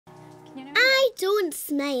Don't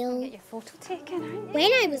smile. Get your photo taken, aren't you?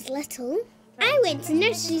 When I was little, I went to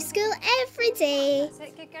nursery school every day.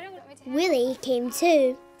 Willy came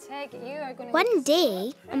too. One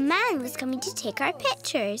day, a man was coming to take our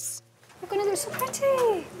pictures. You're going to look so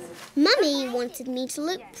pretty. Mummy wanted me to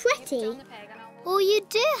look pretty. Oh, you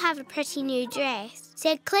do have a pretty new dress,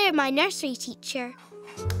 said Claire, my nursery teacher.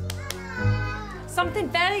 Something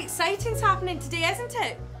very exciting's happening today, isn't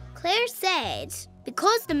it? Claire said,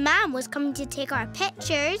 because the man was coming to take our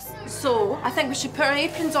pictures. So, I think we should put our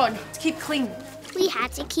aprons on to keep clean. We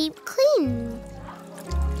had to keep clean.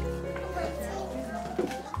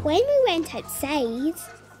 When we went outside,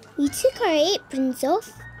 we took our aprons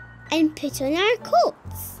off and put on our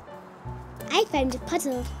coats. I found a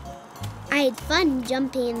puddle. I had fun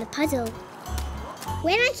jumping in the puddle.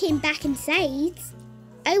 When I came back inside,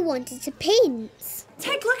 I wanted to paint.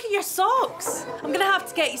 Tig, look at your socks. I'm going to have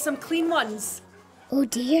to get you some clean ones. Oh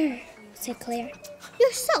dear, said Claire.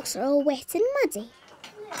 Your socks are all wet and muddy.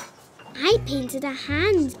 I painted a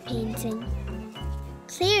hand painting.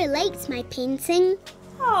 Claire liked my painting.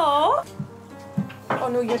 Aww. Oh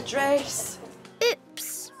no, your dress.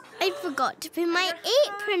 Oops, I forgot to put my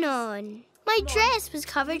apron on. My dress was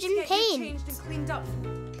covered in paint.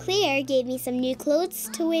 Claire gave me some new clothes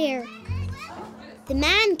to wear. The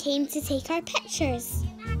man came to take our pictures.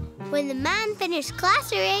 When the man finished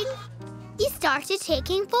clattering, he started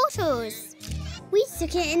taking photos. We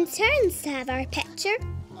took it in turns to have our picture.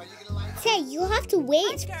 Say, you'll have to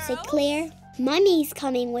wait, said Claire. Mummy's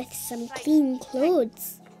coming with some clean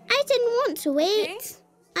clothes. I didn't want to wait.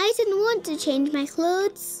 I didn't want to change my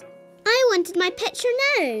clothes. I wanted my picture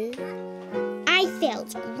now. I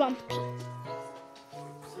felt grumpy.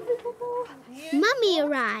 Mummy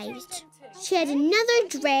arrived. She had another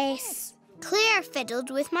dress. Claire fiddled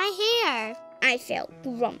with my hair. I felt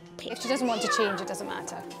grumpy. If she doesn't want to change, it doesn't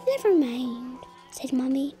matter. Never mind, said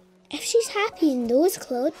Mummy. If she's happy in those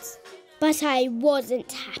clothes. But I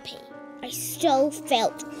wasn't happy. I still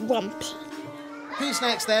felt grumpy. Who's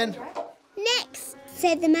next then? Next,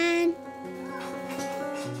 said the man.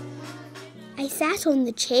 I sat on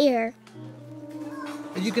the chair.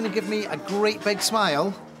 Are you going to give me a great big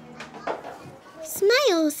smile?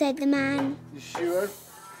 Smile, said the man. You sure?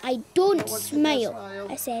 I don't smile,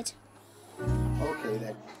 I said. OK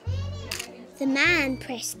then. The man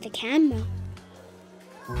pressed the camera.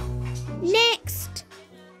 Next,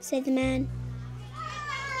 said the man.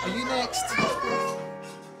 Are you next?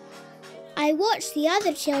 I watched the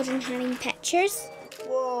other children having pictures.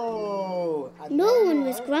 Whoa! No one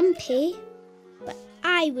was grumpy, but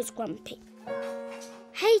I was grumpy.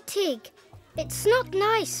 Hey, Tig, it's not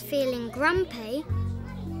nice feeling grumpy.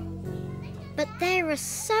 But there are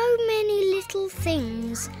so many little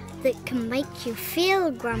things that can make you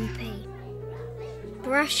feel grumpy.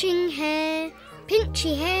 Brushing hair,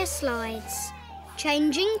 pinchy hair slides,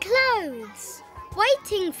 changing clothes,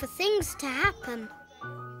 waiting for things to happen.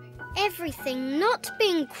 Everything not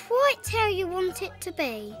being quite how you want it to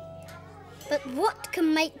be. But what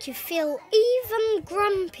can make you feel even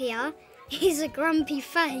grumpier is a grumpy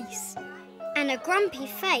face. And a grumpy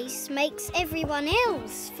face makes everyone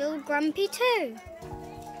else feel grumpy too.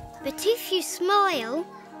 But if you smile,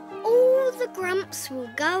 all the grumps will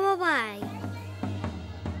go away.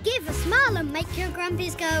 Give a smile and make your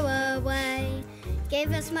grumpies go away.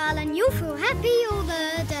 Give a smile and you'll feel happy all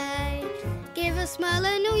the day. Give a smile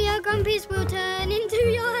and all your grumpies will turn into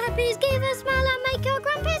your happies. Give a smile and make your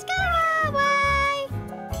grumpies go away.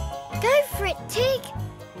 Go for it, Tig.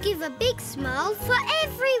 Give a big smile for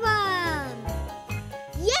everyone.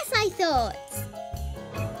 Yes, I thought.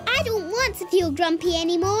 I don't want to feel grumpy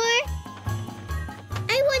anymore.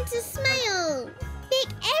 I want to smile.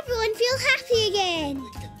 Make everyone feel happy again.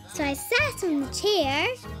 So I sat on the chair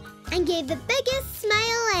and gave the biggest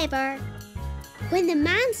smile ever. When the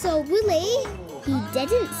man saw Wolly, he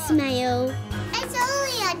didn't smile. It's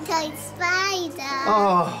only a tight spider.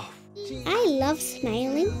 Oh. I love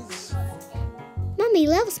smiling. Mummy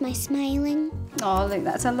loves my smiling. Oh, look,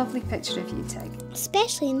 that's a lovely picture of you, Tig.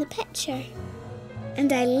 Especially in the picture.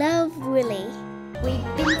 And I love Wolly. We've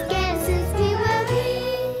been together since we were wee.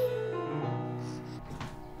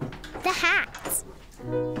 The hat.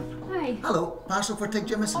 Hi. Hello, parcel for Tig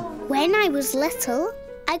Jimison. When I was little,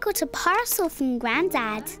 I got a parcel from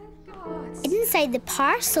Grandad. Inside the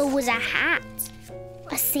parcel was a hat.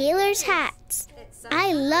 A sailor's hat.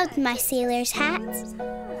 I loved my sailor's hat.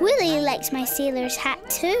 Wolly liked my sailor's hat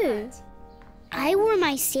too. I wore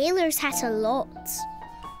my sailor's hat a lot.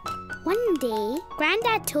 One day,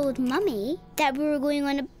 Grandad told Mummy that we were going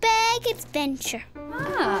on a big adventure.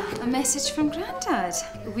 a message from Grandad.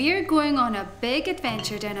 We're going on a big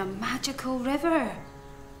adventure down a magical river.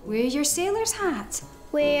 Wear your sailor's hat.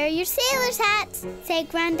 Wear your sailor's hats, said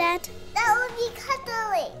Grandad. That would be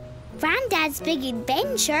cuddly. Grandad's big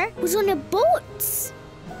adventure was on a boat.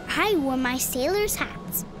 I wore my sailor's hat.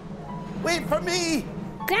 Wait for me!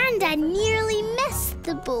 Grandad nearly missed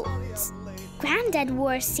the boat. Grandad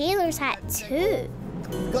wore a sailor's hat too.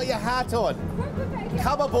 You've got your hat on.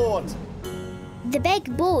 Come aboard. The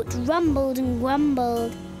big boat rumbled and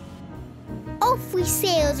grumbled. Off we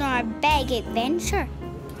sailed on our big adventure.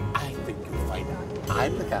 I think you'll find out.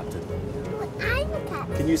 I'm the captain. I'm the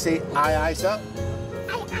captain. Can you say aye, aye, sir?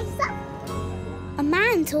 Aye, aye, sir. A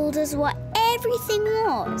man told us what everything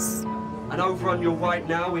was. And over on your right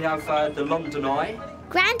now we have the London Eye.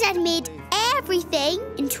 Grandad made everything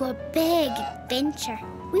into a big adventure.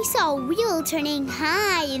 We saw a wheel turning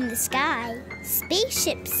high in the sky,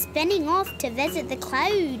 spaceships spinning off to visit the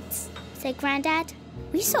clouds, said Grandad.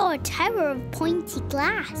 We saw a tower of pointy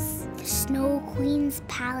glass, the Snow Queen's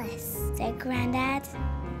palace, said Grandad.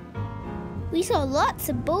 We saw lots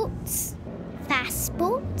of boats, fast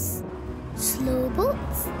boats, slow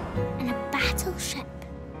boats, and a battleship.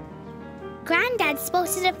 Grandad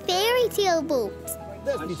spotted a fairy tale boat.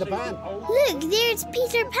 There's Peter Pan. Look, there's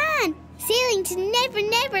Peter Pan, sailing to Never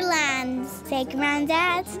Never Land, said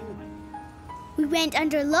Grandad. We went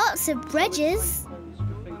under lots of bridges.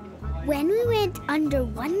 When we went under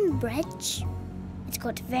one bridge, it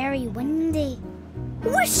got very windy.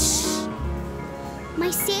 Whoosh! My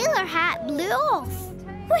sailor hat blew off.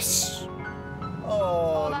 Whoosh!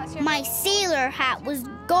 Oh, That's your... My sailor hat was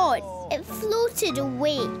gone. It floated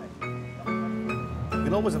away. you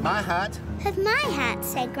can always have my hat. Have my hat,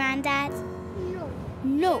 said Grandad.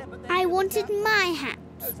 No, I wanted my hat.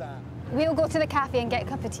 We'll go to the cafe and get a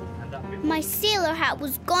cup of tea. My sailor hat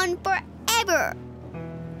was gone forever.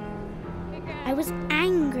 I was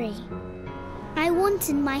angry. I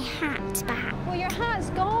wanted my hat back. Well, your hat's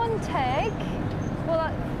gone, Tig.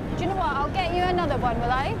 Well, do you know what? I'll get you another one,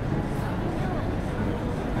 will I?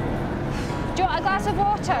 Do you want a glass of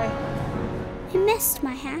water? I missed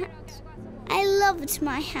my hat. I loved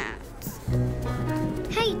my hat.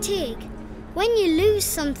 Hey, Tig, when you lose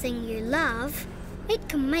something you love, it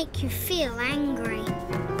can make you feel angry.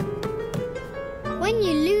 When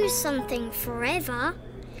you lose something forever,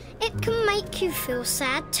 it can make you feel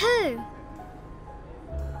sad too.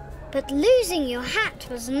 But losing your hat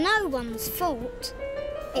was no one's fault.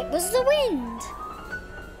 It was the wind.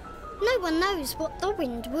 No one knows what the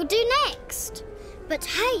wind will do next. But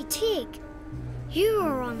hey, Tig, you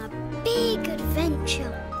are on a big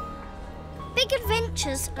adventure. Big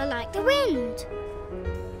adventures are like the wind.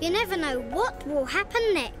 You never know what will happen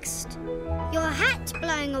next. Your hat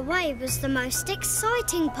blowing away was the most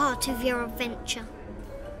exciting part of your adventure.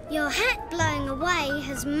 Your hat blowing away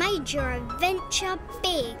has made your adventure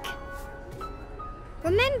big.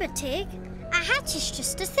 Remember, Tig, a hat is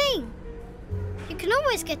just a thing. You can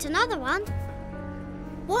always get another one.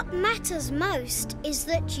 What matters most is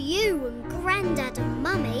that you and Grandad and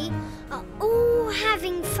Mummy are all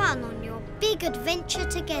having fun on your big adventure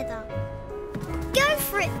together. Go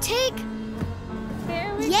for it, Tig.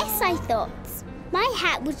 Yes, I thought. My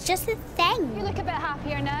hat was just a thing. You look a bit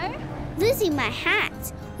happier now. Losing my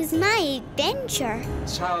hat was my adventure.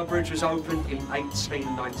 Tower Bridge was opened in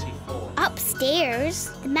 1894.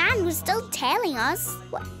 Upstairs, the man was still telling us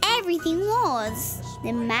what everything was.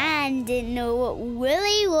 The man didn't know what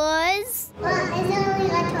Wolly was. Well, it's only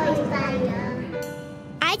a toy spider.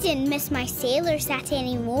 I didn't miss my sailor's hat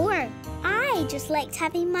anymore. I just liked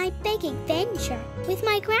having my big adventure with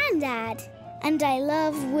my Grandad. And I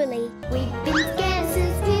love Wolly. We've been scared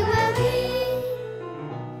since we were wee.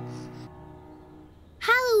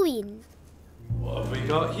 Halloween. What have we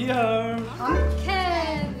got here?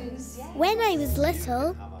 Pumpkins. When I was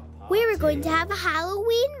little, we were going to have a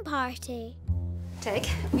Halloween party. Tig,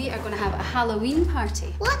 we are going to have a Halloween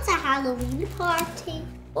party. What's a Halloween party?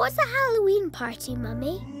 What's a Halloween party,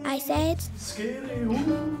 Mummy? I said. Scary.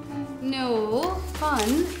 No,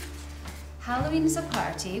 fun. Halloween is a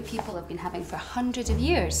party people have been having for hundreds of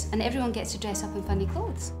years, and everyone gets to dress up in funny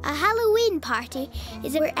clothes. A Halloween party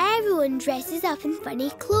is where everyone dresses up in funny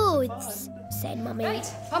clothes, said Mummy.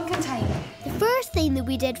 Right, pumpkin time. The first thing that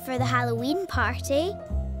we did for the Halloween party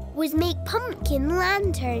was make pumpkin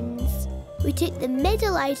lanterns. We took the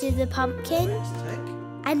middle out of the pumpkin,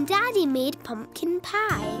 and Daddy made pumpkin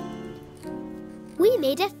pie. We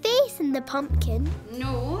made a face in the pumpkin.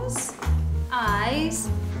 Nose, eyes,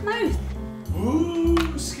 mouth.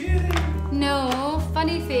 Ooh, scary. No,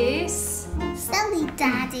 funny face. Silly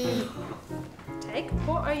Daddy. Tig,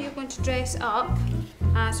 what are you going to dress up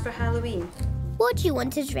as for Halloween? What do you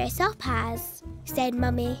want to dress up as? Said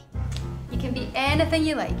Mummy. You can be anything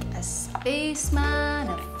you like. A spaceman,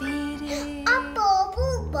 a fairy... A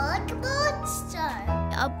Bobble Bug Monster.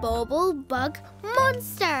 A Bobble Bug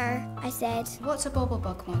Monster, I said. What's a Bobble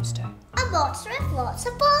Bug Monster? A monster with lots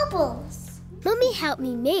of bubbles. Mummy helped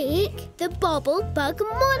me make the Bobble Bug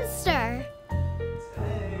Monster.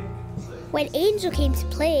 When Angel came to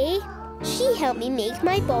play, she helped me make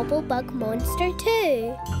my Bobble Bug Monster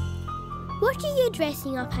too. What are you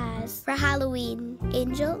dressing up as for Halloween,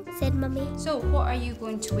 Angel? Said Mummy. So, what are you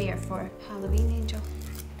going to wear for Halloween, Angel?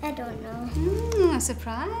 I don't know. A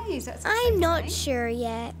surprise. That's I'm not exciting. sure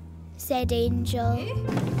yet, said Angel. Okay.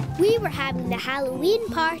 We were having the Halloween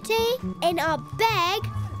party in a big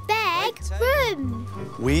room.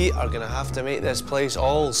 We are going to have to make this place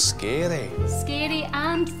all scary. Scary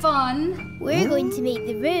and fun. We're going to make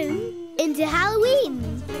the room into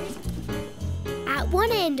Halloween. At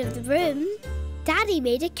one end of the room, Daddy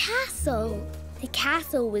made a castle. The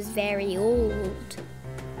castle was very old.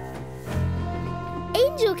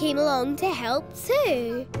 Angel came along to help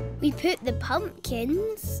too. We put the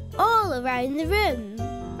pumpkins all around the room.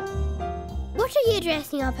 What are you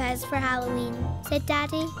dressing up as for Halloween? Said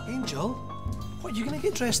Daddy. Angel, what are you going to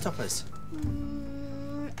get dressed up as?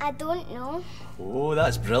 I don't know. Oh,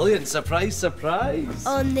 that's brilliant. Surprise, surprise.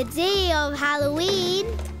 On the day of Halloween,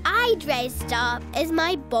 I dressed up as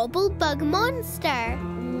my Bobble Bug Monster.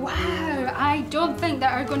 Wow, I don't think there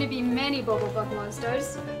are going to be many Bobble Bug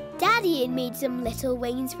Monsters. Daddy had made some little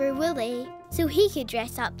wings for Wolly, so he could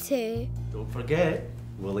dress up too. Don't forget,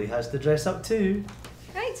 Wolly has to dress up too.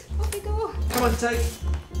 Right, off we go. Come on, Tig.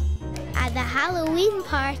 At the Halloween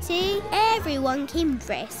party, everyone came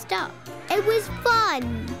dressed up. It was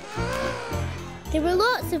fun. There were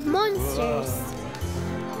lots of monsters,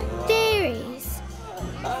 fairies,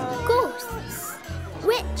 ghosts,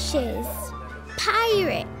 witches,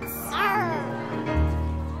 pirates.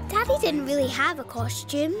 Daddy didn't really have a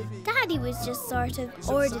costume. Daddy was just sort of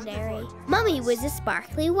ordinary. Mummy was a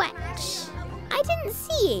sparkly witch. I didn't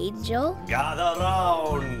see Angel. Gather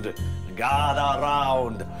round,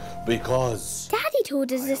 because... Daddy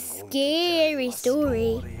told us a scary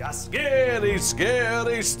story. A scary,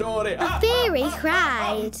 scary story. A fairy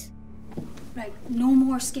cried. Right, no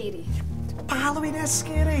more scary. Halloween is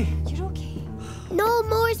scary. You're okay. No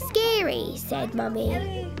more scary, said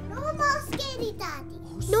Mummy. No more scary, Daddy.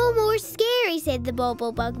 No more scary, said the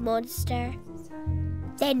Bobble Bug Monster.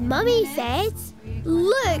 Then Mummy said,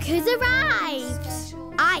 look who's arrived.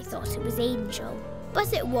 I thought it was Angel,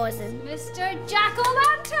 but it wasn't. Mr.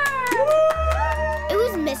 Jack-o'-lantern! It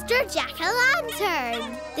was Mr.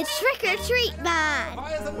 Jack-o'-lantern, the trick-or-treat man.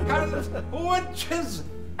 Witches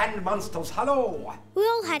and monsters, hello! We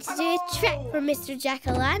all had to do a trick for Mr.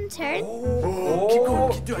 Jack-o'-lantern. Oh, keep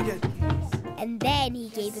going, keep doing it. And then he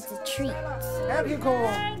gave us a treat. There you go.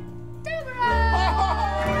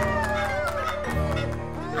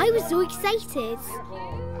 I was so excited.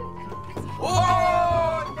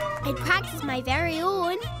 I practiced my very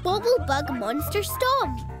own Bobble Bug Monster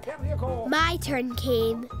Stomp. My turn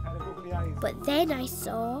came. But then I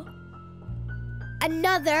saw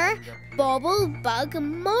another Bobble Bug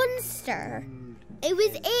Monster. It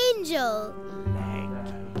was Angel.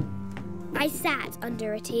 I sat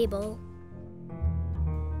under a table.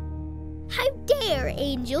 How dare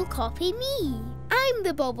Angel copy me? I'm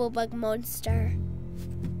the Bobble Bug Monster.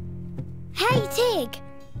 Hey, Tig.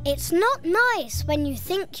 It's not nice when you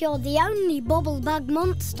think you're the only Bobble Bug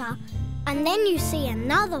Monster and then you see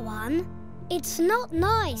another one. It's not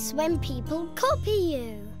nice when people copy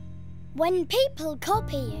you. When people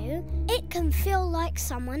copy you, it can feel like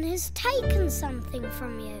someone has taken something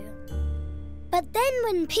from you. But then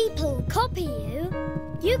when people copy you,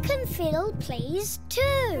 you can feel pleased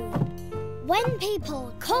too. When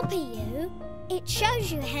people copy you, it shows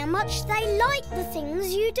you how much they like the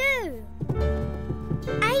things you do.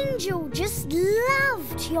 Angel just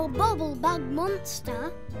loved your Bobble Bug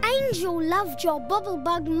Monster. Angel loved your Bobble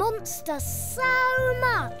Bug Monster so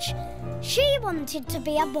much. She wanted to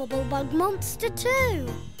be a Bobble Bug Monster too.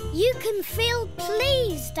 You can feel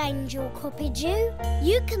pleased Angel copied you.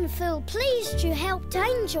 You can feel pleased you helped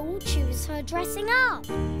Angel choose her dressing up.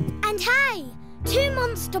 And hey, 2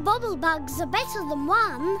 monster Bobble Bugs are better than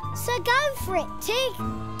 1, so go for it, Tig.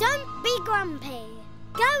 Don't be grumpy.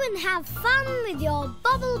 Go and have fun with your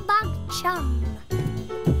Bobble Bug chum.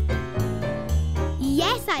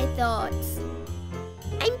 Yes, I thought.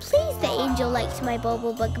 I'm pleased that Angel liked my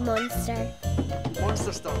Bobble Bug Monster.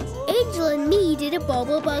 Monster Stomp. Angel and me did a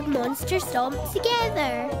Bobble Bug Monster Stomp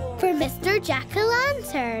together for Mr.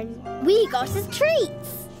 Jack-o'-lantern. We got his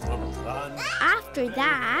treats. fun. After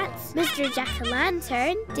that, Mr.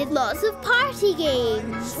 Jack-o'-lantern did lots of party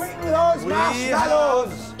games. Sweeten those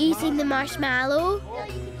marshmallows. Eating the marshmallow.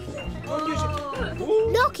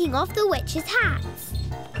 Knocking off the witch's hats.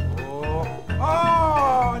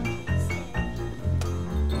 On!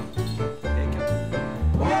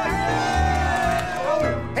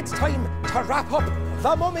 It's time to wrap up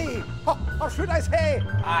the mummy. Or should I say,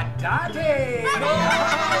 a daddy?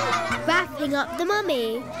 Wrapping up the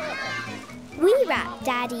mummy. We wrapped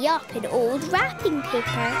Daddy up in old wrapping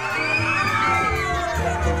paper.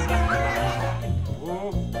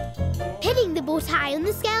 Pinning the bow tie on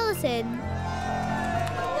the skeleton.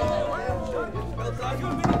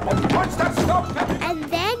 Monster stomp! And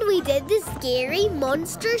then we did the scary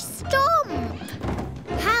monster stomp.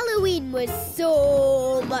 Halloween was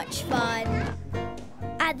so much fun.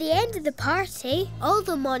 At the end of the party, all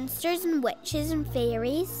the monsters and witches and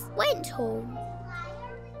fairies went home.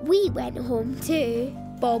 We went home too.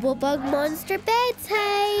 Bobble Bug Monster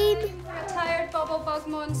bedtime. You're tired, Bobble Bug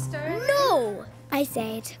Monster? No, I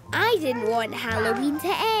said. I didn't want Halloween to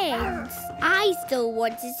end. I still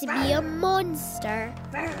wanted to be a monster.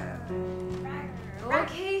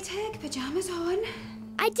 Okay, Tig, pyjamas on.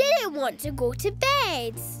 I didn't want to go to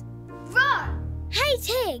bed. Run! Hey,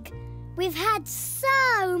 Tig. We've had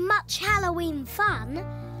so much Halloween fun.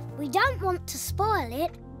 We don't want to spoil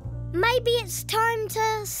it. Maybe it's time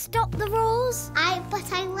to stop the roars? But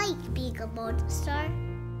I like being a monster.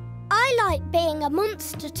 I like being a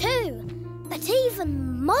monster too. But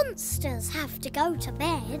even monsters have to go to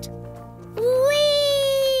bed.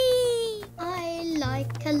 Whee! I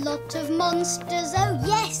like a lot of monsters, oh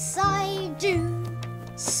yes I do.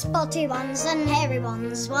 Spotty ones and hairy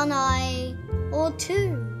ones, one eye or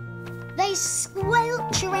two. They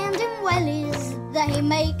squelch around in wellies, they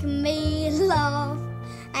make me laugh.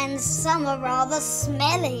 And some are rather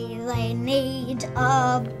smelly, they need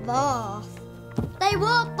a bath. They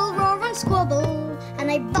wobble, roar and squabble, and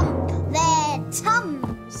they bump their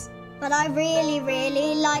tums. But I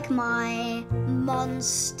really like my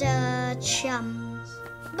monster chums.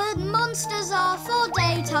 But monsters are for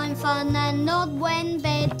daytime fun and not when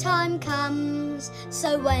bedtime comes.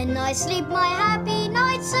 So when I sleep my happy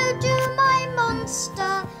night, so do my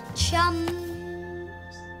monster chums.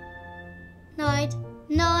 Night,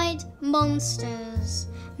 night, monsters,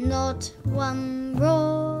 not one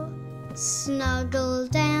roar. Snuggle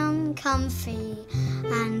down comfy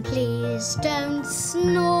and please don't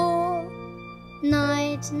snore.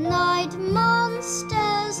 Night, night,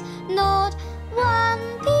 monsters, not one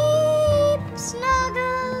peep.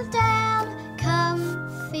 Snuggle down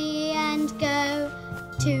comfy and go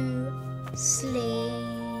to sleep.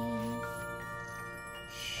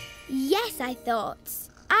 Yes, I thought.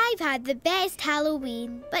 I've had the best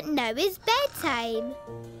Halloween, but now it's bedtime.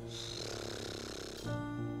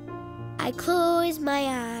 I close my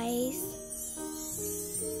eyes.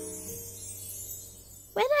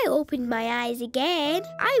 When I opened my eyes again,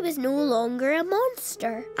 I was no longer a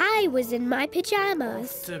monster. I was in my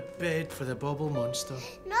pyjamas. To bed for the Bobble Monster.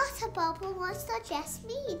 Not a bubble monster, just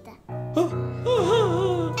me.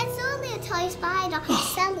 It's only a toy spider.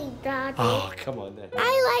 Silly Daddy. Oh, come on then.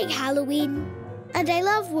 I like Halloween, and I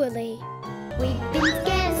love Wolly. We've been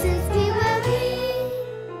scared since we were wee.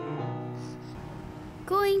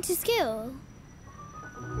 Going to school.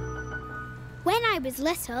 When I was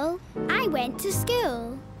little, I went to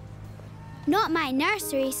school. Not my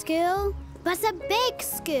nursery school, but a big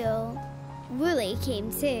school. Wolly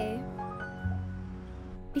came too.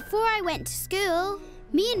 Before I went to school,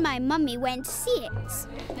 me and my mummy went to see it.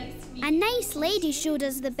 A nice lady showed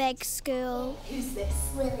us the big school. Who's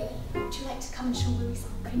this? Wolly. Would you like to come and show Willie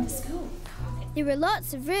something to school? There were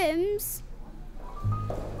lots of rooms.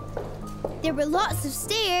 There were lots of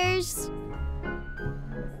stairs.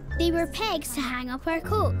 They were pegs to hang up our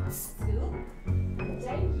coats.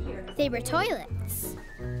 Down here. They were toilets.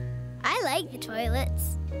 I like the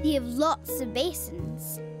toilets. They have lots of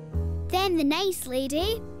basins. Then the nice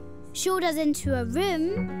lady showed us into a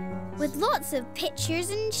room with lots of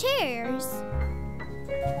pictures and chairs.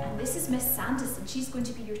 And this is Miss Sanderson. She's going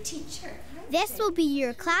to be your teacher. This will be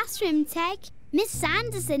your classroom, Tig. Miss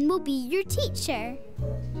Sanderson will be your teacher.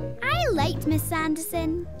 I liked Miss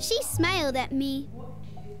Sanderson. She smiled at me.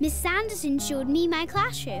 Miss Sanderson showed me my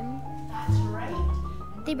classroom. That's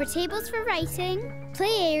right. There were tables for writing,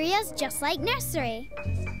 play areas just like nursery.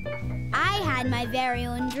 I had my very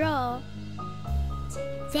own drawer.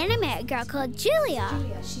 Then I met a girl called Julia.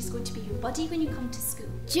 Julia, she's going to be your buddy when you come to school.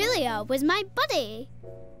 Julia was my buddy.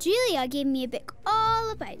 Julia gave me a book all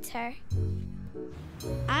about her.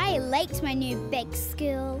 I liked my new big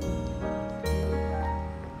school.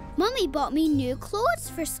 Mummy bought me new clothes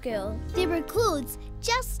for school. They were clothes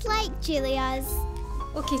just like Julia's.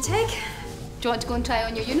 OK, Tig. Do you want to go and try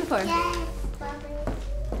on your uniform? Yes, Mummy.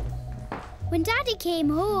 When Daddy came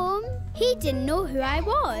home, he didn't know who I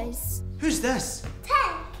was. Who's this?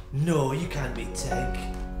 Tig. No, you can't be Tig.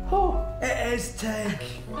 Oh, it is Tig.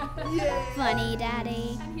 Yay! Funny,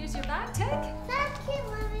 Daddy. And here's your bag, Tig. Thank you,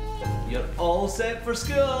 Mummy. You're all set for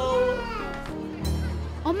school.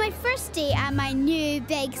 On my first day at my new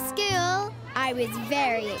big school, I was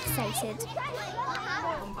very excited.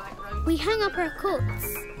 We hung up our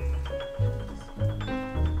coats.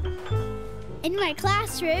 In my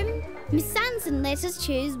classroom, Miss Sanson let us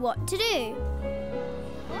choose what to do.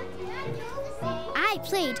 I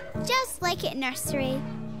played just like at nursery.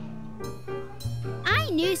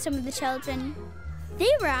 I knew some of the children.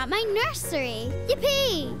 They were at my nursery.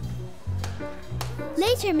 Yippee!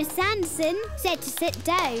 Later, Miss Sanderson said to sit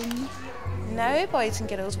down. Now, boys and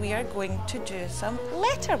girls, we are going to do some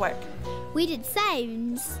letter work. We did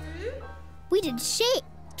sounds. We did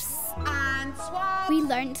shapes. And swap. We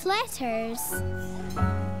learnt letters.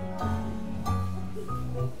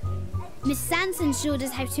 Miss Sanson showed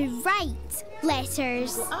us how to write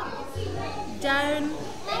letters. Up, down,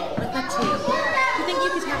 with a tail. Do you think you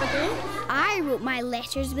could have a go? I wrote my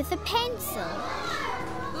letters with a pencil.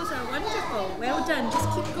 Those are wonderful. Well done. Just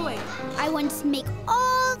keep going. I wanted to make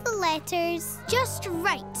all the letters just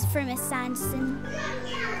right for Miss Sanderson.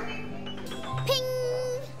 Ping!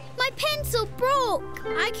 My pencil broke.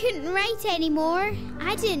 I couldn't write anymore.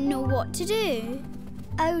 I didn't know what to do.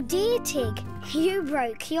 Oh dear, Tig. You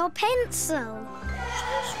broke your pencil.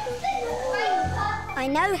 I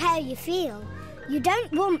know how you feel. You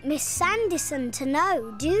don't want Miss Sanderson to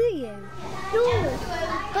know, do you? No,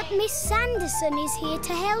 but Miss Sanderson is here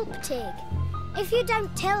to help, Tig. If you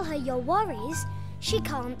don't tell her your worries, she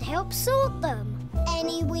can't help sort them.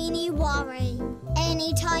 Any weeny worry,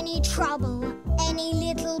 any tiny trouble, any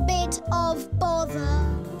little bit of bother.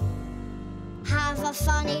 Have a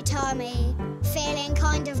funny tummy, feeling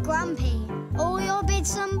kind of grumpy. All your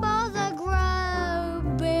bits and bother grow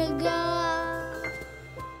bigger.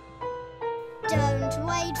 Don't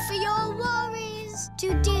wait for your worries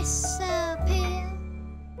to disappear.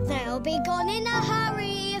 They'll be gone in a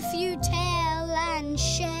hurry if you tell and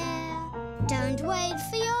share. Don't wait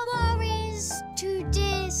for your worries to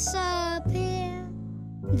disappear.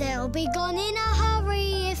 They'll be gone in a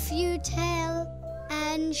hurry if you tell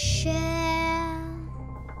and share.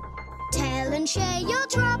 Tell and share your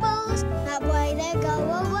troubles, that way they go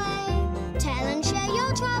away. Tell and share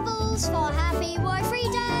your troubles for happy worry-free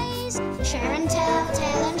days. Share and tell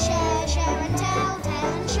and share, share and tell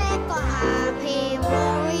and share for happy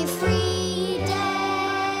worry-free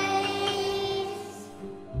days.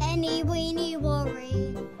 Any weeny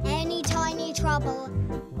worry, any tiny trouble,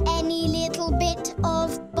 any little bit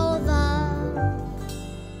of bother.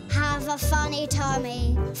 Have a funny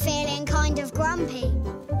tummy, feeling kind of grumpy.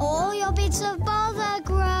 All your bits of bother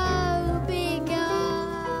grow bigger.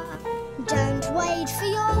 Don't wait for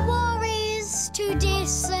your worries to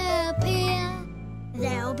disappear.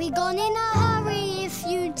 They'll be gone in a hurry if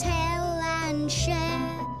you tell and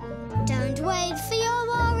share. Don't wait for your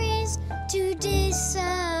worries to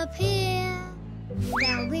disappear.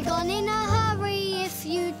 They'll be gone in a hurry if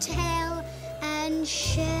you tell and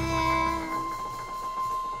share.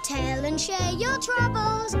 Tell and share your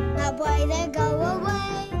troubles, that way they go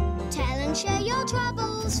away. Tell and share your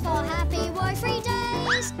troubles for happy worry-free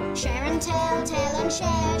days. Share and tell and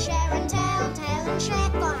share, share and tell and share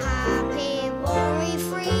for happy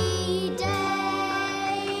worry-free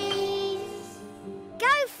days.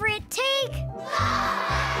 Go for it, Tig!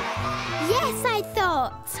 Yes, I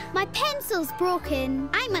thought. My pencil's broken.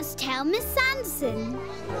 I must tell Miss Sanderson.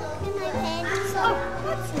 My pencil. Oh,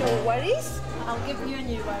 that's no worries. I'll give you a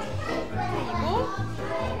new one. There you go.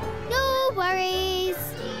 No worries,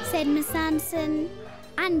 said Miss Sanderson,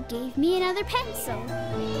 and gave me another pencil.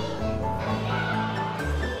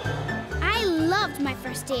 I loved my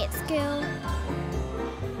first day at school.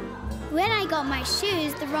 When I got my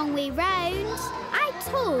shoes the wrong way round, I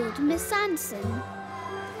told Miss Sanderson.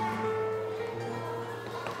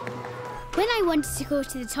 When I wanted to go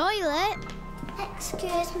to the toilet...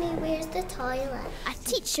 Excuse me, where's the toilet? A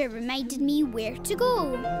teacher reminded me where to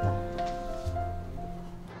go.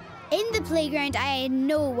 In the playground, I had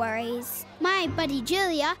no worries. My buddy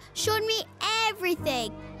Julia showed me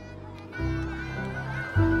everything.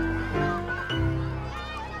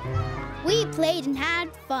 We played and had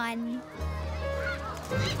fun.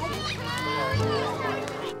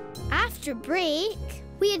 After break,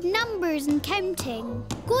 we had numbers and counting.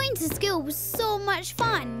 Going to school was so much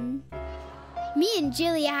fun. Me and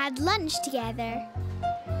Julia had lunch together.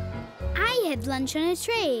 I had lunch on a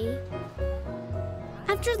tray.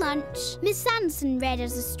 After lunch, Miss Sanderson read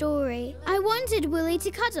us a story. I wanted Wolly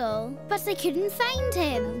to cuddle, but I couldn't find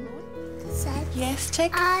him. Yes,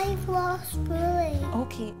 Tig? I've lost Wolly.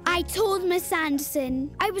 Okay. I told Miss Sanderson.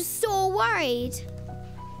 I was so worried.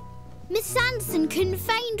 Miss Sanderson couldn't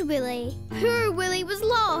find Wolly. Poor Wolly was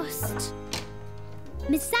lost.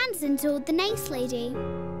 Miss Sanderson told the nice lady.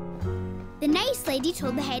 The nice lady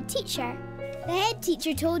told the head teacher. The head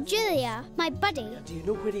teacher told Julia, my buddy. Do you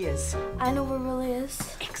know where he is? I know where Wolly is.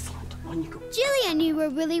 Excellent. On you go. Julia knew where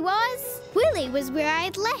Wolly was. Wolly was where I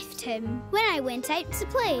had left him when I went out to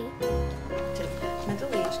play.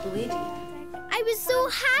 Middle-aged lady. I was so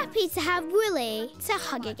happy to have Wolly to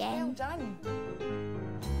hug again. Done.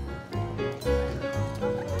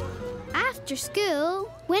 After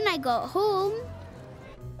school, when I got home,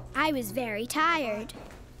 I was very tired.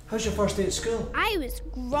 How's your first day at school? I was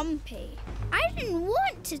grumpy. I didn't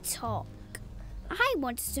want to talk. I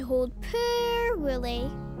wanted to hold poor Wolly.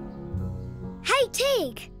 Hey,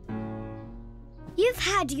 Tig! You've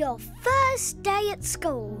had your first day at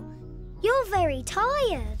school. You're very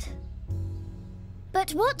tired.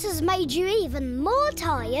 But what has made you even more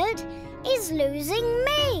tired is losing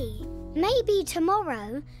me. Maybe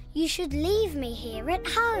tomorrow you should leave me here at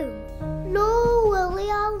home. No,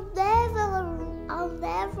 Wolly, I'll never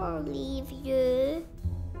leave you.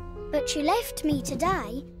 But you left me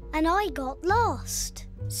today and I got lost.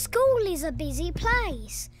 School is a busy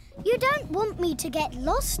place. You don't want me to get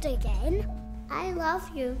lost again. I love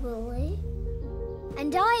you, Wolly.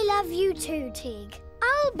 And I love you too, Tig.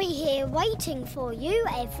 I'll be here waiting for you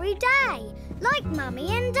every day, like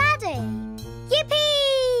Mummy and Daddy.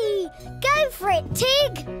 Yippee! Go for it,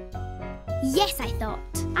 Tig! Yes, I thought.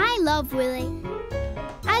 I love Wolly.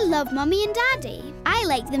 I love Mummy and Daddy. I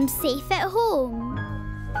like them safe at home.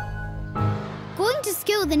 Going to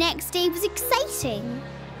school the next day was exciting.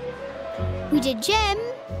 We did gym.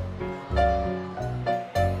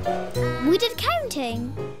 We did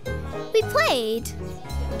counting. We played.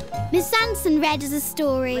 Miss Sanderson read us a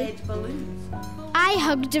story. Red balloons. I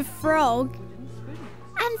hugged a frog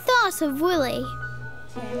and thought of Wolly.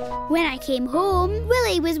 When I came home,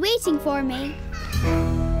 Wolly was waiting for me.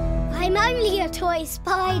 I'm only a toy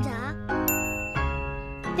spider.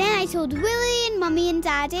 Then I told Wolly and Mummy and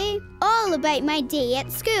Daddy all about my day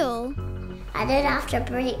at school. I did have to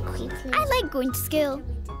break quickly. I like going to school.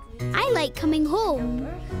 I like coming home.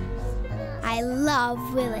 I love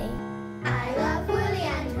Wolly. I love Wolly.